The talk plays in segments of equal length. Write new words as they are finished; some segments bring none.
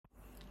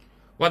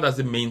What does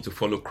it mean to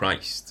follow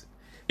Christ?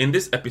 In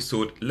this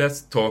episode, let's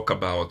talk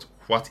about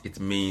what it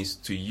means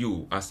to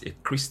you as a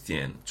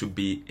Christian to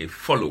be a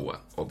follower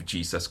of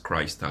Jesus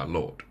Christ our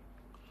Lord.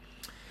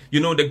 You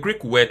know, the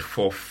Greek word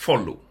for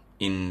follow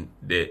in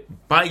the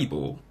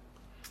Bible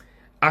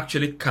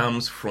actually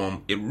comes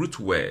from a root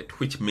word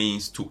which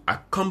means to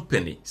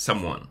accompany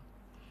someone.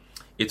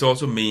 It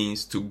also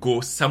means to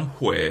go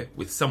somewhere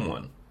with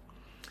someone.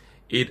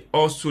 It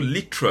also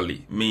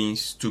literally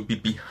means to be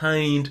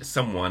behind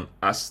someone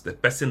as the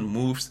person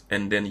moves,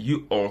 and then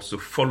you also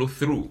follow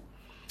through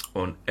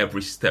on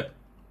every step.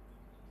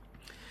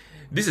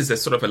 This is a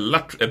sort of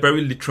a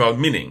very literal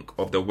meaning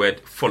of the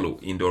word follow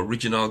in the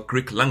original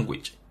Greek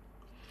language.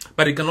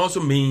 But it can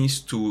also mean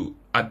to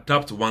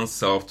adapt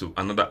oneself to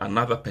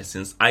another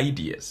person's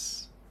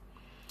ideas.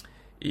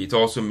 It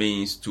also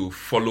means to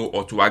follow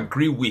or to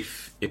agree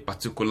with a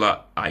particular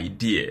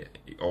idea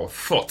or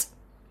thought,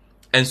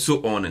 and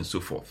so on and so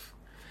forth.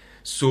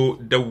 So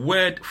the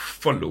word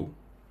follow,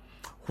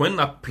 when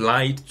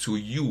applied to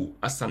you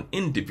as an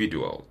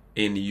individual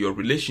in your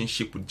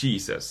relationship with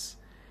Jesus,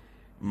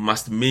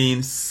 must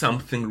mean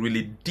something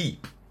really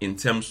deep in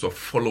terms of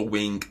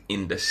following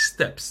in the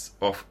steps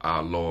of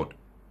our Lord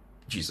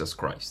Jesus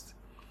Christ.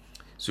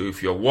 So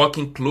if you're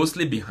walking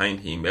closely behind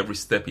him, every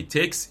step he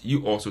takes,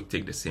 you also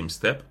take the same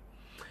step.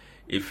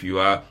 If you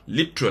are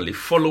literally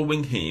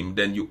following him,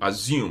 then you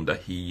assume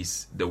that he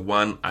is the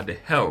one at the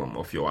helm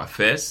of your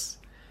affairs.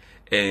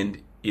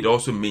 And it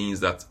also means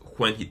that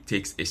when he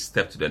takes a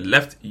step to the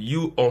left,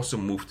 you also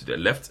move to the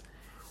left.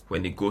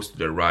 When he goes to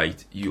the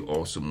right, you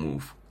also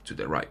move to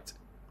the right.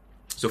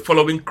 So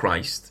following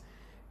Christ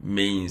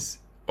means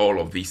all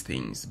of these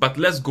things. But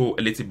let's go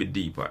a little bit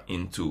deeper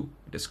into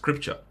the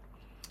scripture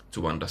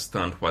to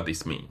understand what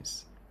this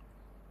means.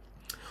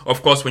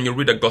 Of course, when you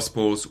read the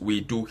Gospels, we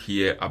do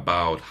hear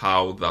about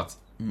how that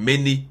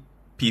many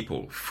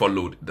people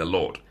followed the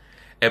Lord.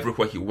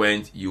 Everywhere he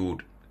went, you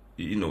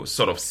would,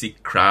 sort of see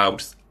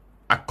crowds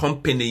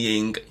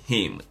accompanying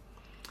him.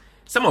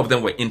 Some of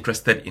them were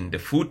interested in the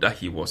food that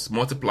he was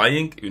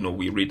multiplying.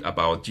 We read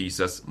about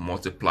Jesus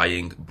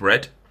multiplying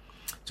bread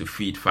to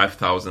feed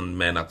 5,000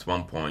 men at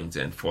one point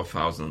and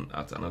 4,000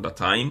 at another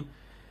time.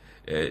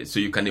 So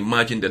you can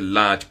imagine the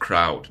large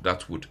crowd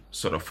that would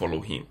sort of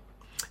follow him.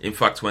 In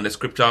fact, when the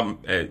scripture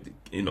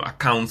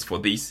accounts for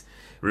this,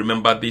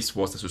 remember this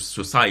was a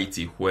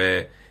society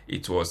where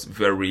it was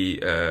very,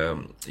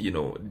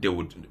 they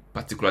would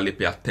particularly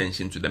pay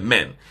attention to the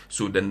men.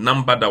 So the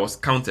number that was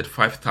counted,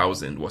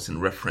 5,000, was in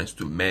reference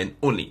to men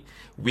only.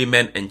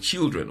 Women and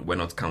children were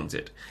not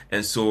counted.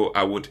 And so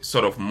I would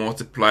sort of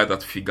multiply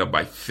that figure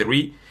by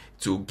 3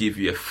 to give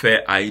you a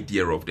fair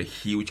idea of the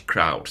huge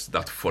crowds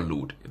that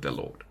followed the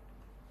Lord.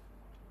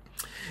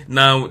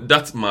 Now,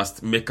 that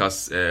must make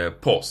us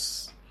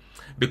pause.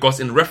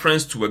 Because in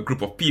reference to a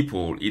group of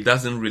people, it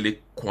doesn't really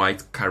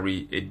quite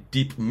carry a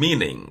deep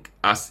meaning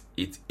as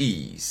it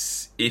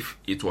is if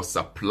it was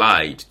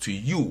applied to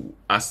you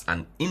as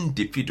an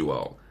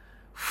individual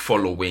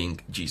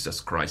following Jesus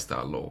Christ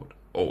our Lord,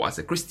 or as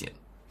a Christian.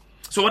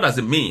 So what does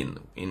it mean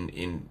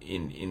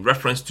in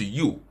reference to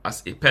you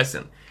as a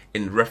person,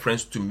 in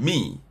reference to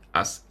me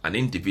as an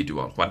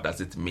individual? What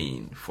does it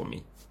mean for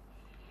me?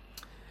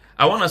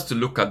 I want us to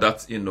look at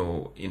that, in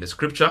the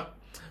scripture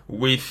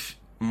with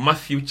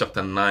Matthew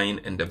chapter 9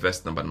 and the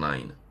verse number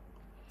 9.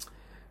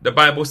 The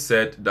Bible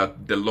said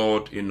that the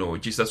Lord,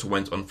 Jesus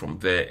went on from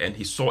there and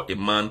he saw a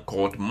man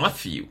called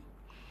Matthew,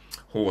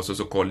 who was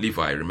also called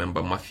Levi.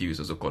 Remember, Matthew is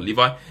also called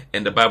Levi.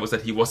 And the Bible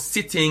said he was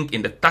sitting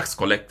in the tax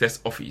collector's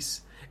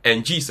office.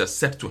 And Jesus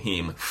said to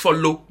him,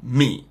 "Follow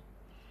me."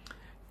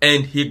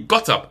 And he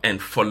got up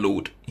and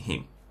followed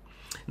him.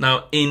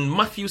 Now, in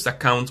Matthew's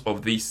account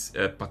of this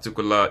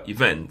particular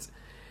event,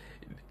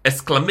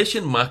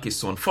 exclamation mark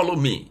is on "follow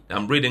me."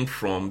 I'm reading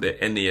from the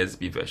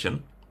NASB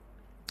version.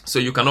 So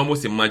you can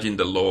almost imagine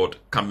the Lord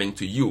coming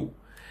to you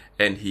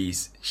and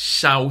he's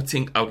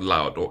shouting out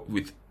loud, or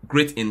with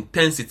great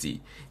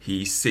intensity,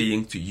 he's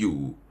saying to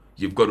you,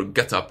 you've got to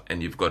get up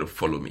and you've got to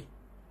follow me.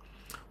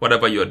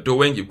 Whatever you're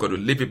doing, you've got to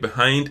leave it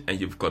behind and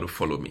you've got to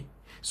follow me.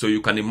 So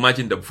you can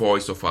imagine the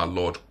voice of our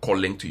Lord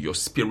calling to your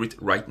spirit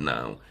right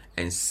now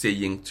and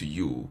saying to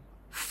you,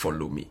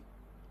 "Follow me."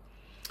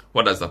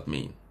 What does that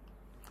mean?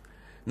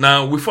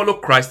 Now, we follow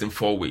Christ in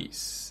 4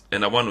 ways,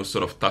 and I want to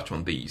sort of touch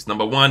on these.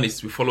 Number 1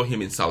 is we follow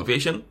him in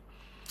salvation.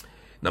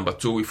 Number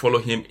 2, we follow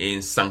him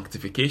in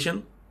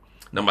sanctification.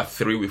 Number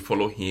 3, we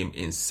follow him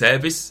in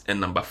service. And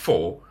number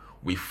 4,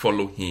 we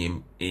follow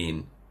him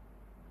in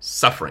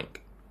suffering.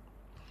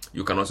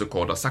 You can also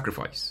call that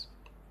sacrifice.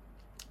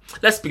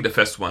 Let's pick the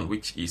first one,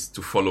 which is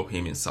to follow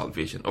him in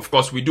salvation. Of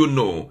course, we do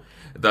know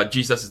that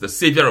Jesus is the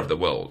Savior of the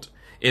world.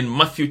 In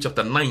Matthew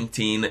chapter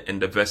 19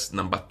 and the verse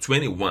number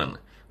 21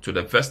 to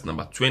the verse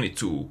number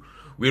 22,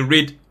 we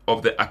read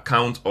of the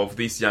account of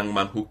this young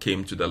man who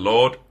came to the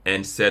Lord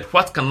and said,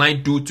 "What can I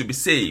do to be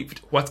saved?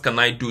 What can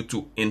I do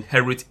to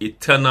inherit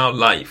eternal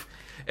life?"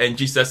 And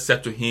Jesus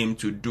said to him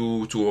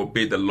to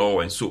obey the law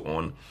and so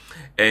on.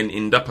 And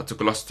in that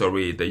particular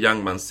story, the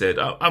young man said,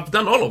 I've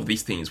done all of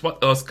these things.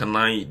 What else can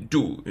I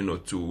do,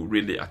 to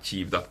really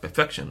achieve that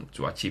perfection,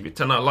 to achieve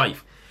eternal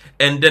life?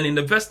 And then in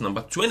the verse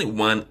number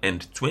 21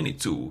 and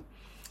 22,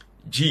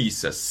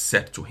 Jesus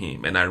said to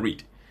him, and I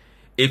read,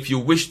 if you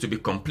wish to be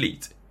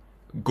complete,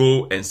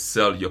 go and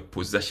sell your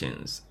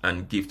possessions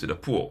and give to the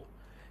poor,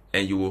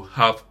 and you will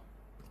have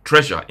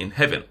treasure in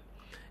heaven.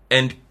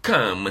 And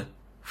come,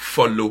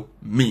 follow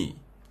me.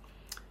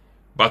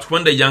 But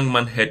when the young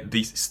man heard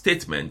this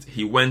statement,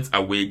 he went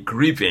away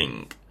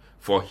grieving,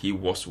 for he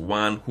was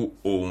one who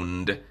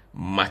owned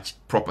much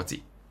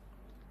property.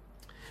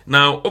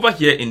 Now, over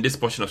here in this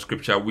portion of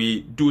scripture,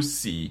 we do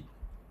see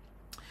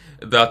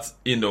that,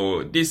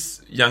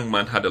 this young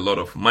man had a lot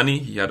of money,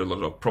 he had a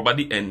lot of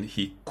property, and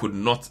he could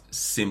not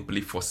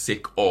simply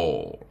forsake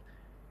all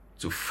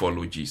to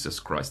follow Jesus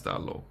Christ our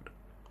Lord.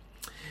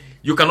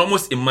 You can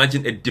almost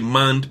imagine a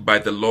demand by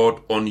the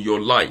Lord on your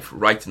life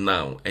right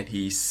now, and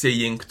he is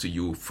saying to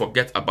you,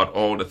 forget about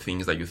all the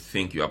things that you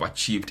think you have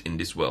achieved in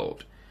this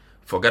world.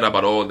 Forget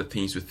about all the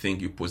things you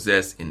think you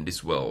possess in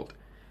this world,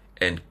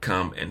 and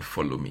come and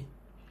follow me.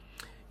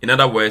 In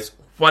other words,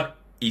 what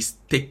is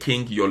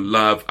taking your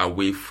love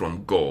away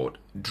from God?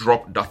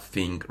 Drop that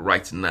thing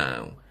right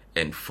now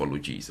and follow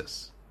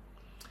Jesus.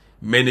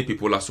 Many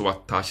people are so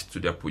attached to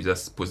their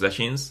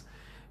possessions.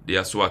 They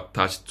are so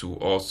attached to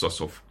all sorts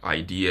of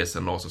ideas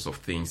and all sorts of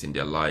things in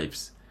their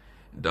lives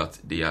that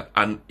they are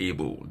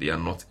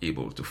not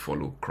able to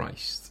follow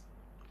Christ.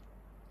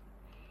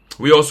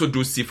 We also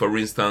do see, for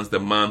instance, the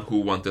man who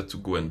wanted to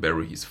go and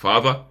bury his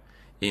father.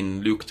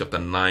 In Luke chapter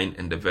 9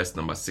 and the verse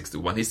number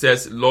 61, he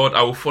says, Lord,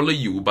 I will follow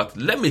you, but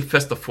let me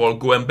first of all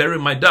go and bury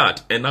my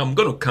dad, and I'm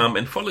going to come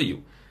and follow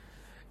you.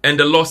 And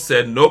the Lord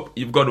said, nope,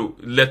 you've got to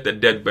let the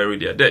dead bury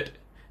their dead.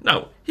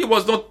 Now, he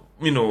was not,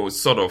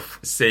 sort of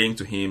saying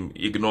to him,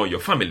 ignore your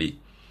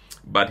family,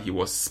 but he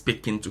was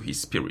speaking to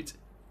his spirit.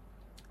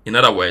 In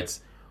other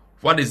words,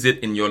 what is it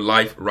in your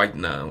life right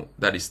now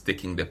that is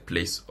taking the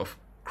place of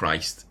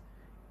Christ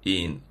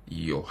in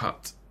your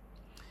heart?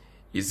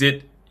 Is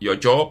it your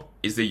job?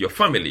 Is it your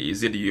family?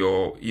 Is it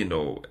your,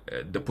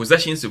 the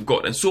possessions you've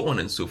got, and so on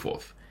and so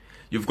forth?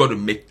 You've got to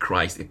make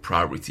Christ a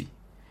priority.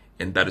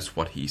 And that is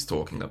what he's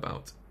talking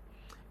about.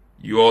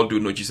 You all do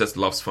know Jesus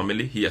loves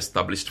family. He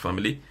established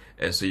family.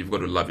 And so you've got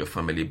to love your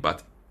family.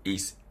 But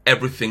is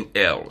everything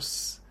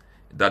else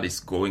that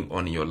is going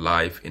on in your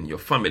life, in your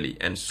family,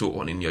 and so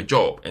on, in your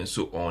job, and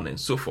so on and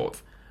so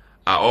forth,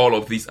 are all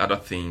of these other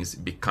things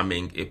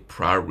becoming a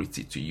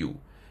priority to you,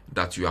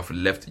 that you have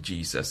left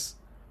Jesus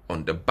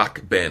on the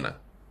back burner?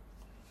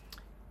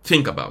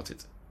 Think about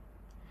it.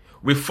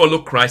 We follow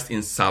Christ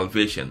in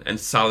salvation, and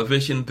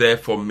salvation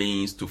therefore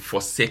means to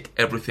forsake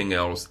everything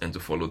else and to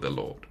follow the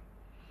Lord.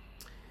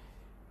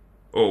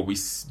 We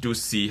do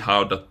see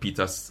how that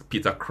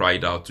Peter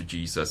cried out to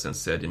Jesus and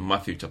said in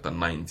Matthew chapter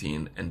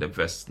 19 and the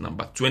verse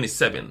number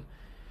 27,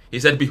 he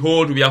said,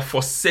 behold, we have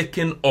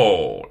forsaken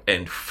all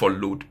and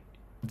followed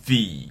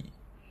thee.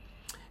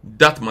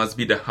 That must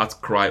be the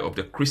heart cry of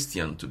the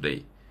Christian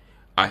today.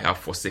 I have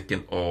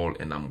forsaken all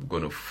and I'm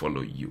going to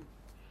follow you.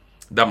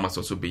 That must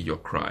also be your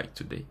cry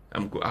today.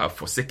 I have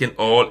forsaken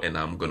all and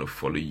I'm going to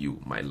follow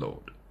you, my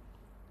Lord.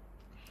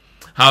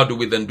 How do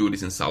we then do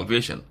this in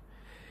salvation?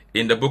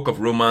 In the book of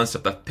Romans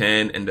chapter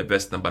 10 and the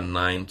verse number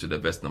 9 to the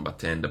verse number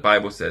 10, the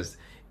Bible says,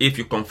 if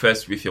you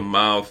confess with your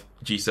mouth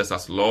Jesus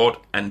as Lord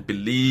and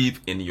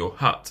believe in your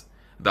heart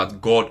that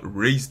God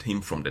raised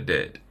him from the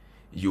dead,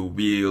 you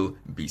will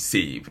be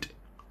saved.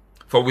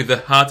 For with the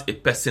heart a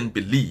person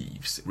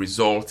believes,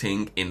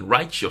 resulting in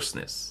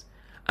righteousness,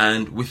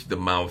 and with the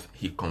mouth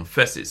he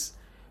confesses,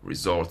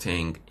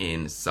 resulting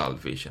in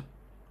salvation.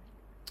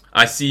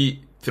 I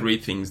see three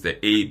things there,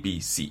 A,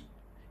 B, C.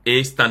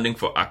 A standing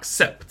for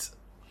accept,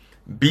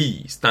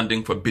 B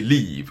standing for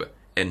believe,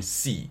 and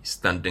C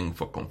standing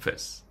for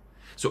confess.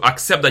 So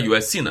accept that you are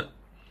a sinner.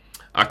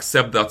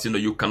 Accept that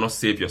you cannot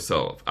save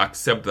yourself.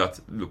 Accept that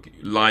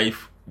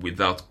life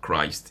without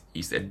Christ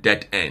is a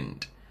dead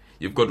end.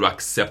 You've got to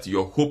accept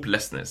your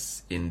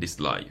hopelessness in this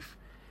life.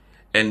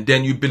 And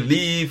then you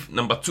believe,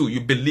 number two,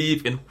 you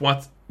believe in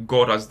what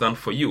God has done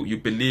for you. You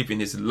believe in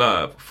his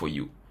love for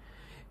you.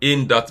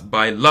 In that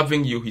by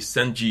loving you, he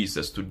sent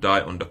Jesus to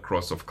die on the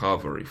cross of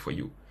Calvary for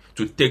you.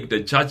 To take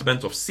the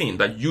judgment of sin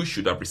that you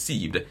should have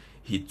received,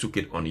 he took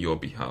it on your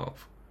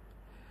behalf.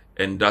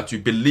 And that you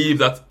believe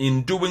that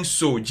in doing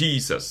so,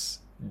 Jesus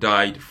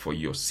died for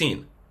your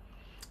sin.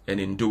 And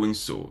in doing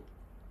so,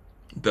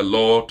 the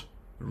Lord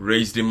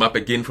raised him up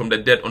again from the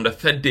dead on the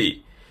third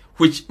day,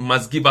 which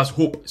must give us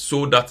hope,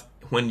 so that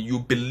when you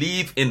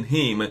believe in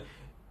him,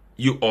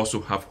 you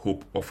also have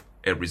hope of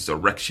a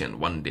resurrection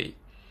one day.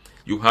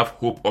 You have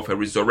hope of a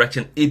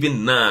resurrection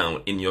even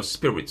now in your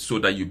spirit, so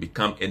that you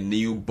become a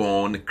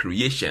newborn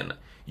creation.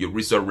 You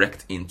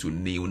resurrect into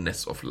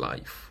newness of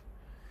life.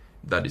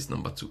 That is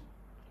number two.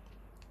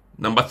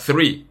 Number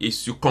three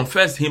is you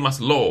confess him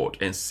as Lord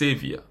and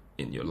Savior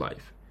in your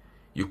life.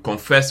 You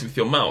confess with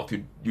your mouth.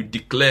 You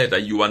declare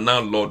that you are now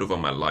Lord over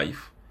my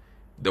life,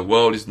 The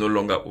world is no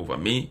longer over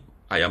me.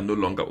 I am no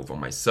longer over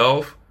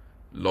myself.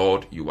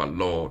 Lord, you are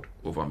Lord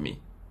over me.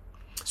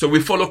 So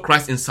we follow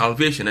Christ in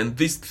salvation, and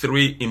these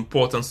three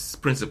important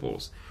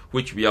principles,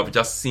 which we have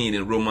just seen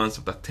in Romans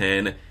chapter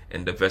 10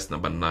 and the verse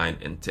number 9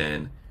 and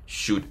 10,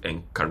 should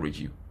encourage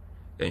you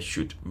and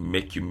should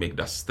make you make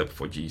that step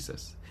for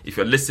Jesus. If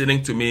you're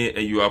listening to me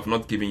and you have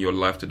not given your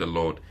life to the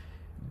Lord,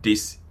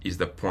 this is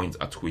the point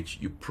at which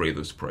you pray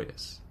those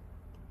prayers.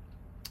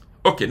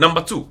 Okay,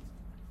 number 2.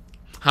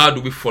 How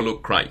do we follow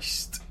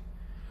Christ?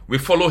 We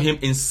follow him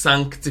in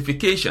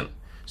sanctification.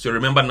 So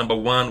remember, number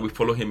 1, we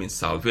follow him in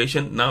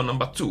salvation. Now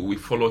number 2, we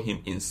follow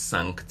him in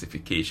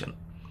sanctification.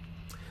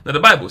 Now the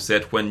Bible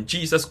said when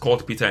Jesus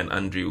called Peter and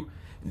Andrew,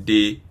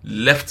 they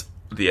left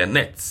their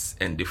nets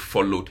and they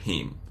followed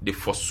him. They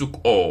forsook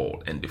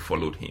all and they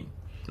followed him.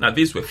 Now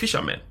these were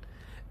fishermen,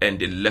 and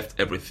they left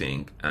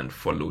everything and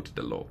followed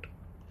the Lord.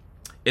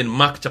 In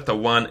Mark chapter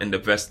 1 and the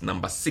verse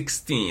number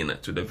 16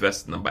 to the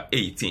verse number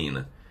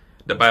 18,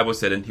 the Bible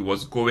said, and he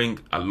was going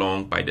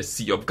along by the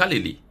Sea of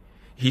Galilee.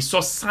 He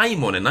saw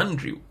Simon and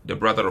Andrew, the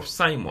brother of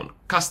Simon,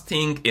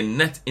 casting a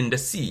net in the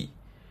sea,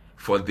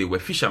 for they were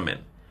fishermen.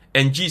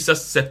 And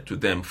Jesus said to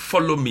them,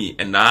 "Follow me,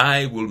 and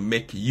I will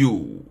make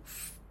you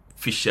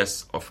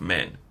fishers of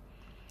men."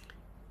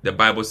 The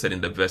Bible said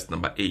in the verse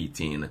number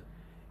 18,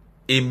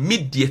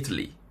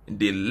 immediately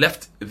they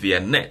left their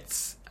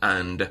nets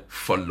and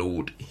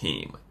followed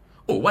him.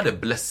 Oh, what a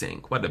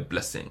blessing! What a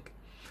blessing!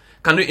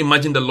 Can you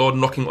imagine the Lord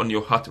knocking on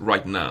your heart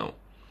right now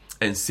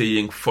and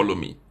saying, "Follow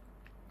me"?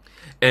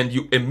 And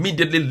you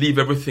immediately leave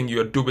everything you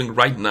are doing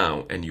right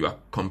now and you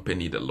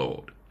accompany the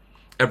Lord.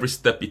 Every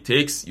step he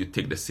takes, you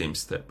take the same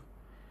step.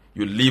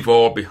 You leave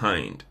all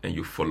behind and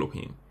you follow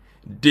him.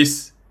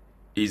 This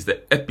is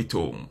the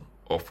epitome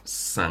of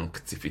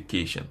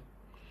sanctification.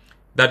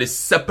 That is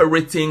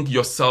separating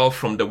yourself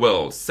from the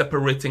world,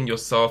 separating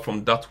yourself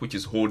from that which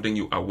is holding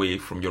you away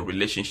from your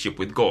relationship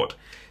with God,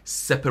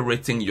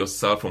 separating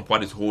yourself from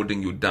what is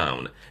holding you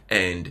down,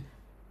 and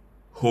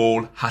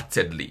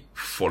wholeheartedly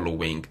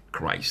following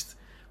Christ.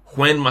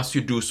 When must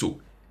you do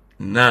so?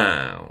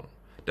 Now.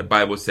 The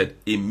Bible said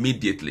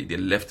immediately they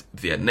left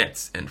their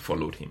nets and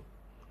followed him.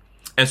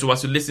 And so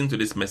as you listen to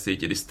this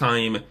message, it is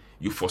time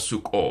you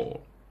forsook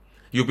all.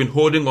 You've been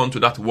holding on to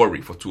that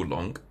worry for too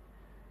long.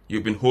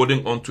 You've been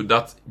holding on to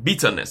that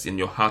bitterness in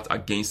your heart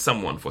against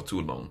someone for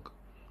too long.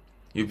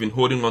 You've been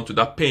holding on to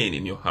that pain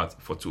in your heart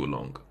for too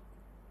long.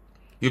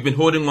 You've been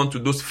holding on to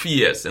those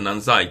fears and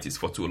anxieties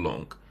for too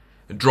long.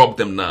 Drop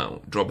them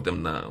now. Drop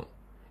them now.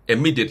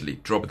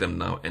 Immediately drop them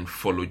now and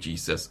follow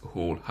Jesus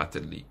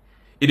wholeheartedly.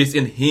 It is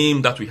in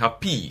him that we have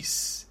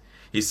peace.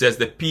 He says,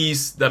 the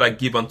peace that I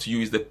give unto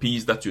you is the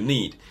peace that you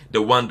need.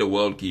 The one the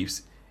world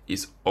gives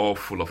is all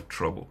full of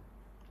trouble.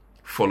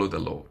 Follow the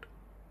Lord.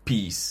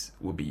 Peace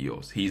will be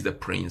yours. He is the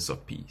Prince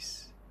of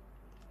Peace.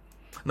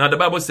 Now the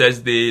Bible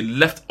says they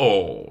left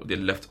all. They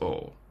left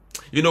all.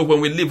 You know,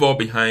 when we leave all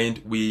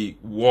behind, we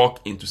walk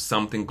into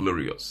something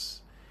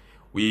glorious.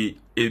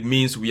 It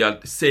means we are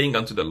saying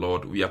unto the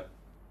Lord, we are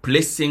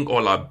placing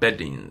all our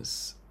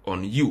burdens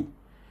on you,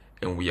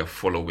 and we are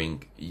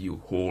following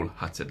you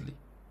wholeheartedly.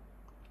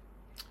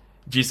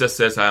 Jesus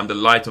says, I am the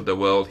light of the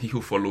world. He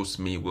who follows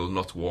me will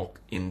not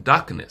walk in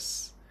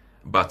darkness,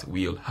 but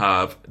will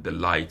have the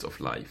light of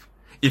life.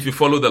 If you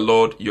follow the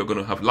Lord, you're going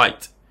to have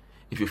light.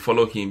 If you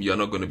follow him, you're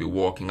not going to be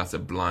walking as a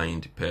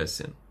blind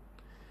person.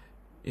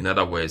 In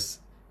other words,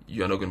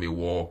 you're not going to be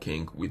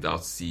walking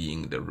without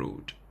seeing the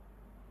road.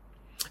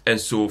 And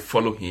so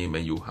follow him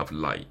and you have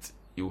light.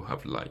 You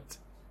have light.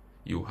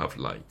 You have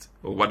light.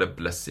 Oh, what a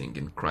blessing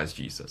in Christ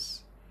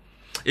Jesus.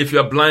 If you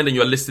are blind and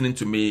you are listening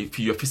to me, if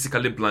you are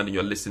physically blind and you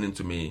are listening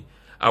to me,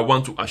 I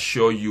want to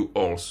assure you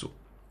also.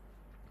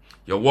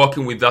 You're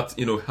walking with that,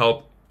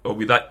 help or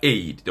with that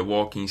aid, the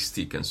walking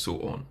stick and so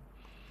on.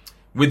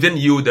 Within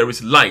you, there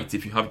is light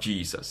if you have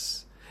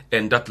Jesus.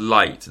 And that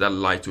light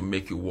will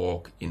make you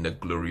walk in a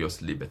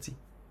glorious liberty.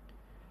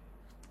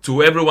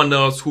 To everyone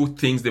else who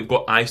thinks they've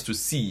got eyes to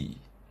see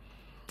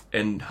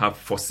and have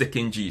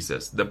forsaken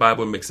Jesus, the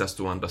Bible makes us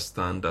to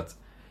understand that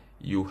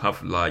you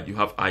have light, you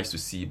have eyes to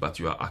see, but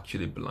you are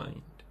actually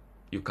blind.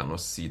 You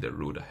cannot see the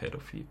road ahead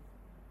of you.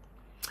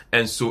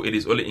 And so it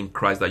is only in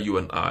Christ that you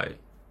and I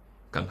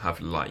can have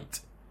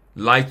light.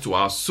 Light to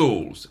our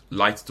souls,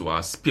 light to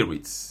our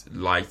spirits,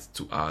 light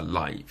to our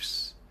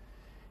lives.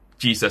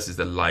 Jesus is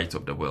the light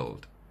of the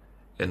world,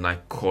 and I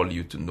call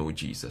you to know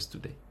Jesus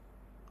today.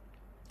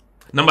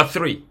 Number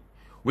 3,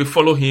 we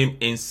follow him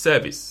in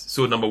service.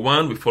 So number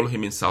 1, we follow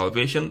him in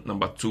salvation.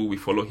 Number 2, we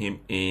follow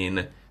him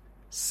in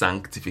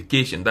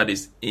sanctification. That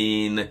is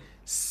in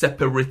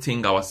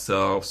separating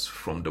ourselves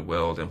from the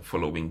world and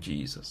following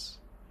Jesus.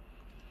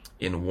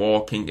 In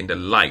walking in the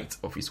light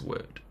of his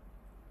word.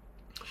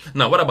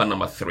 Now, what about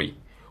number 3?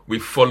 We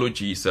follow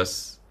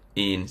Jesus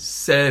in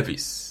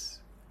service.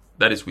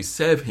 That is, we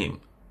serve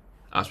him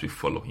as we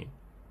follow him.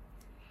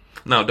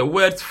 Now, the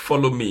word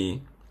follow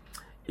me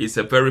is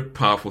a very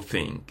powerful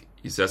thing.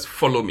 He says,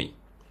 follow me.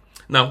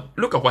 Now,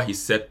 look at what he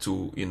said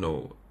to,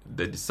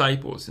 the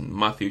disciples in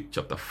Matthew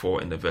chapter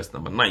 4 and the verse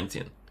number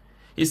 19.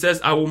 He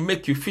says, I will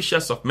make you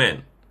fishers of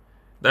men.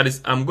 That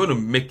is, I'm going to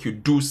make you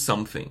do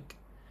something.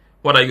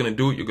 What are you going to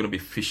do? You're going to be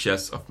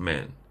fishers of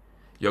men.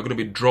 You're going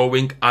to be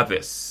drawing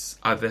others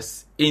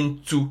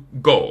into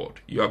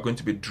God. You are going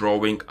to be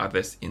drawing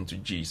others into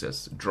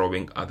Jesus,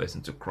 drawing others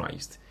into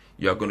Christ.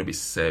 You are going to be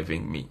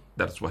serving me.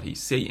 That's what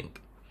he's saying.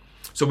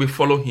 So we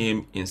follow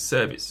him in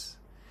service.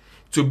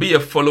 To be a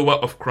follower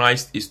of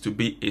Christ is to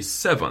be a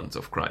servant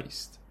of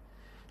Christ.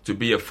 To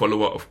be a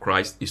follower of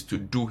Christ is to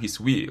do his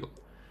will.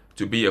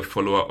 To be a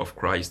follower of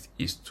Christ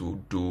is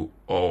to do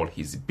all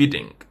his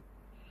bidding.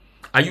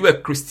 Are you a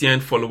Christian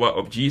follower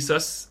of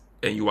Jesus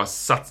and you are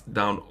sat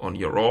down on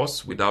your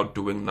oars without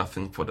doing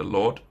nothing for the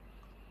Lord?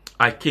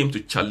 I came to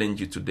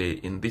challenge you today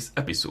in this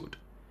episode.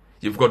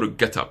 You've got to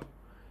get up.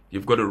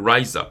 You've got to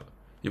rise up.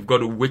 You've got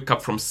to wake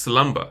up from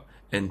slumber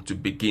and to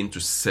begin to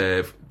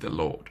serve the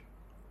Lord.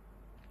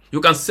 You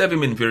can serve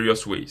him in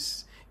various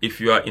ways. If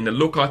you are in a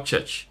local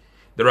church,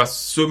 there are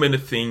so many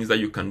things that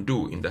you can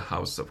do in the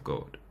house of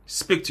God.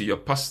 Speak to your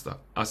pastor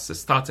as a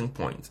starting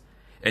point,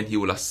 and he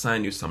will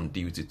assign you some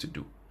duty to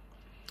do.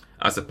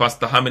 As a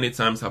pastor, how many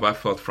times have I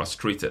felt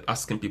frustrated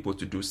asking people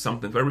to do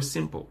something very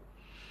simple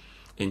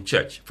in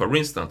church? For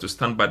instance, to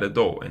stand by the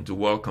door and to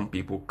welcome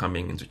people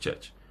coming into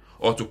church,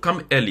 or to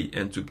come early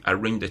and to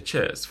arrange the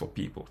chairs for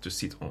people to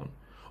sit on,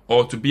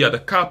 or to be at the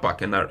car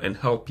park and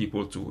help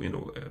people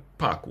to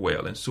park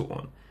well and so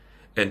on.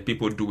 And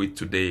people do it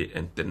today,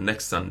 and the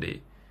next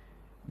Sunday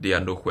they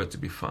are nowhere to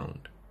be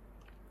found.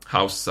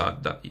 How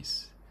sad that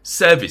is.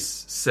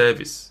 Service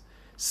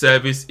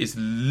is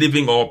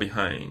leaving all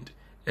behind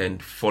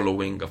and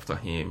following after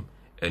him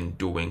and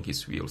doing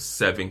his will,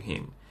 serving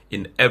him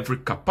in every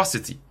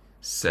capacity,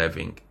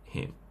 serving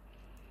him.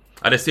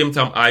 At the same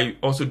time, I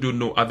also do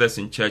know others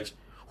in church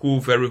who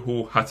very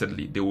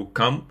wholeheartedly, they will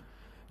come.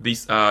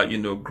 These are,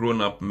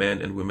 grown-up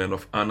men and women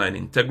of honor and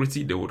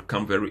integrity. They would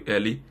come very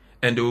early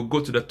and they will go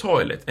to the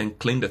toilet and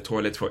clean the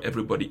toilet for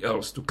everybody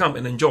else to come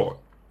and enjoy.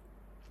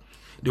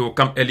 They will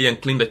come early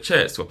and clean the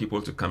chairs for people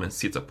to come and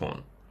sit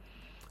upon.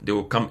 They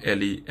will come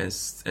early and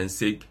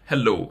say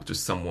hello to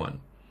someone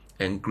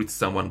and greet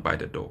someone by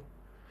the door.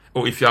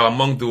 Or if you are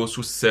among those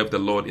who serve the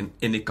Lord in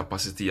any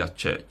capacity at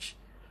church,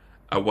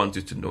 I want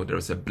you to know there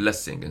is a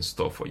blessing in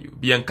store for you.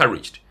 Be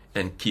encouraged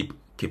and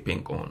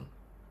keeping on.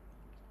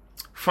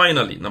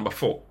 Finally, number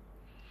 4,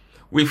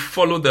 we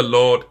follow the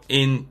Lord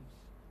in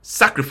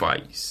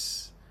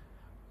sacrifice.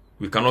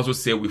 We can also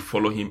say we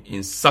follow him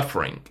in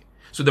suffering.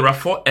 So there are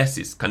 4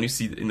 S's. Can you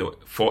see,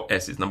 4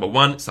 S's? Number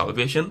 1,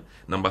 salvation.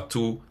 Number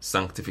 2,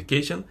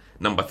 sanctification.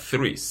 Number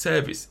 3,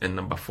 service. And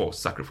number 4,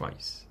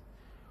 sacrifice,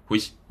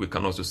 which we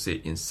can also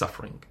say in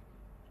suffering.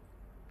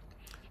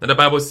 Now the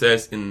Bible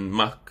says in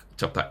Mark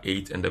chapter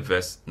 8 and the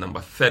verse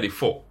number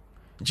 34,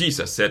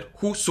 Jesus said,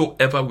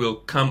 whosoever will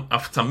come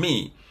after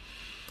me,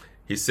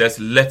 he says,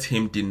 let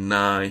him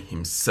deny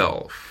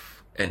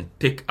himself and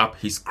take up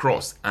his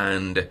cross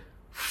and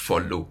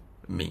follow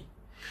me.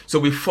 So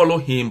we follow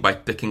him by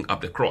taking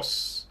up the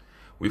cross.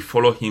 We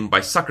follow him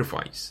by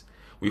sacrifice.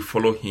 We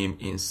follow him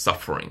in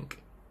suffering.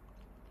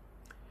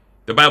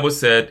 The Bible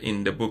said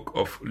in the book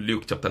of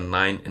Luke chapter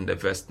 9 and the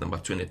verse number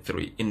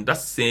 23, in that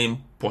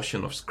same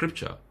portion of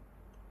scripture,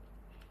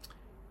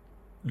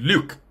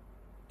 Luke,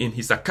 in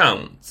his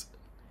account,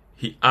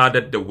 he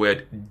added the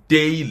word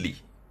daily.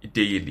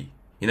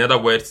 In other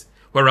words,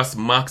 whereas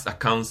Mark's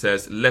account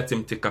says, let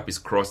him take up his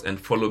cross and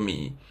follow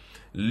me,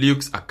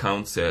 Luke's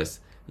account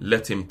says,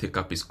 let him take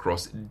up his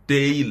cross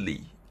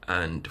daily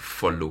and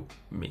follow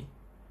me.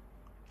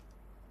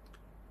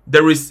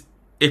 There is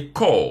a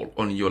call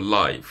on your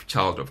life,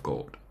 child of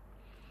God.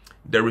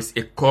 There is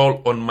a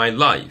call on my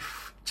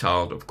life,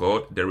 child of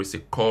God. There is a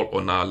call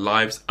on our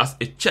lives as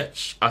a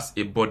church, as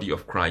a body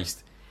of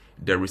Christ.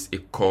 There is a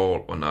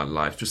call on our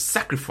lives to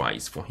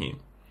sacrifice for him,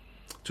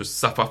 to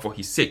suffer for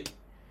his sake,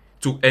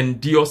 to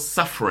endure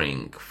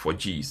suffering for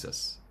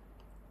Jesus.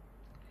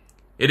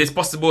 It is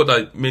possible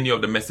that many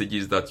of the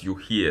messages that you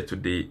hear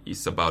today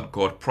is about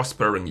God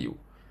prospering you.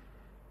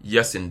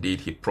 Yes,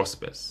 indeed, he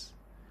prospers.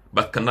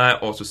 But can I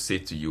also say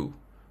to you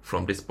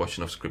from this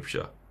portion of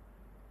scripture,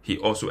 he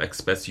also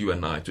expects you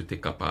and I to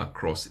take up our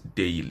cross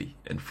daily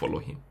and follow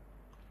him.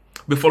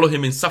 We follow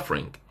him in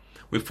suffering.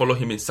 We follow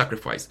him in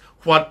sacrifice.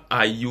 What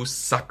are you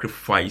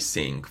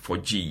sacrificing for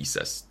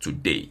Jesus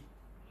today?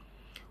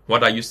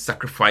 What are you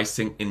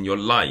sacrificing in your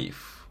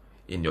life,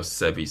 in your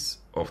service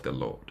of the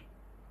Lord?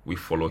 We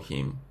follow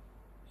him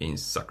in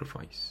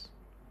sacrifice.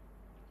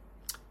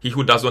 He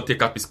who does not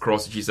take up his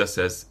cross, Jesus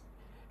says,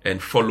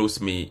 and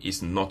follows me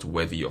is not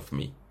worthy of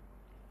me.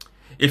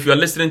 If you are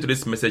listening to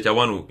this message, I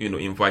want to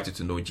invite you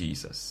to know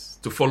Jesus,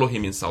 to follow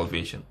him in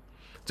salvation,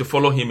 to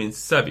follow him in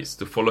service,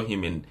 to follow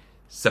him in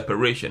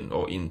separation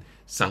or in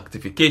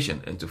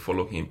sanctification, and to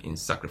follow him in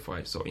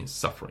sacrifice or in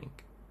suffering.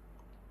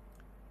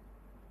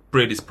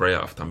 Pray this prayer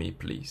after me,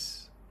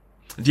 please.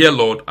 Dear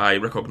Lord, I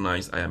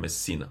recognize I am a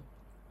sinner.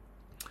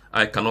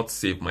 I cannot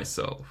save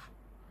myself.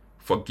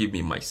 Forgive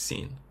me my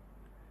sin.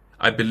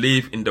 I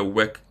believe in the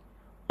work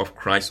of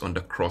Christ on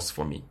the cross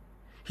for me.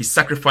 He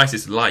sacrificed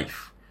his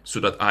life so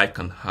that I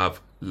can have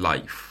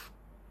life.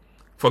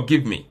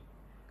 Forgive me.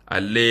 I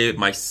lay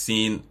my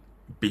sin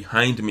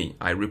behind me.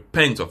 I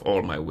repent of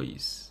all my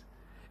ways.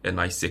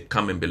 And I say,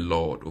 come and be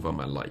Lord over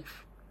my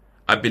life.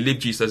 I believe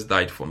Jesus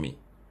died for me.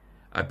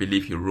 I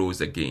believe he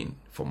rose again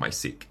for my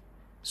sake,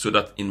 so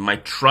that in my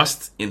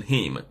trust in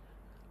him,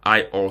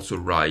 I also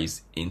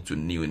rise into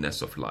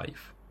newness of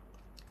life.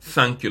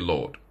 Thank you,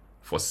 Lord,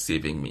 for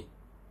saving me.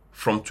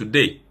 From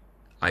today,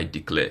 I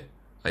declare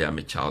I am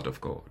a child of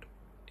God.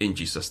 In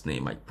Jesus'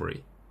 name I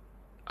pray.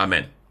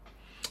 Amen.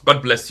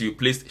 God bless you.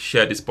 Please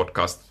share this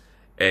podcast,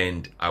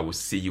 and I will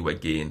see you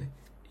again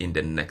in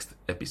the next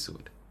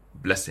episode.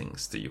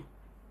 Blessings to you.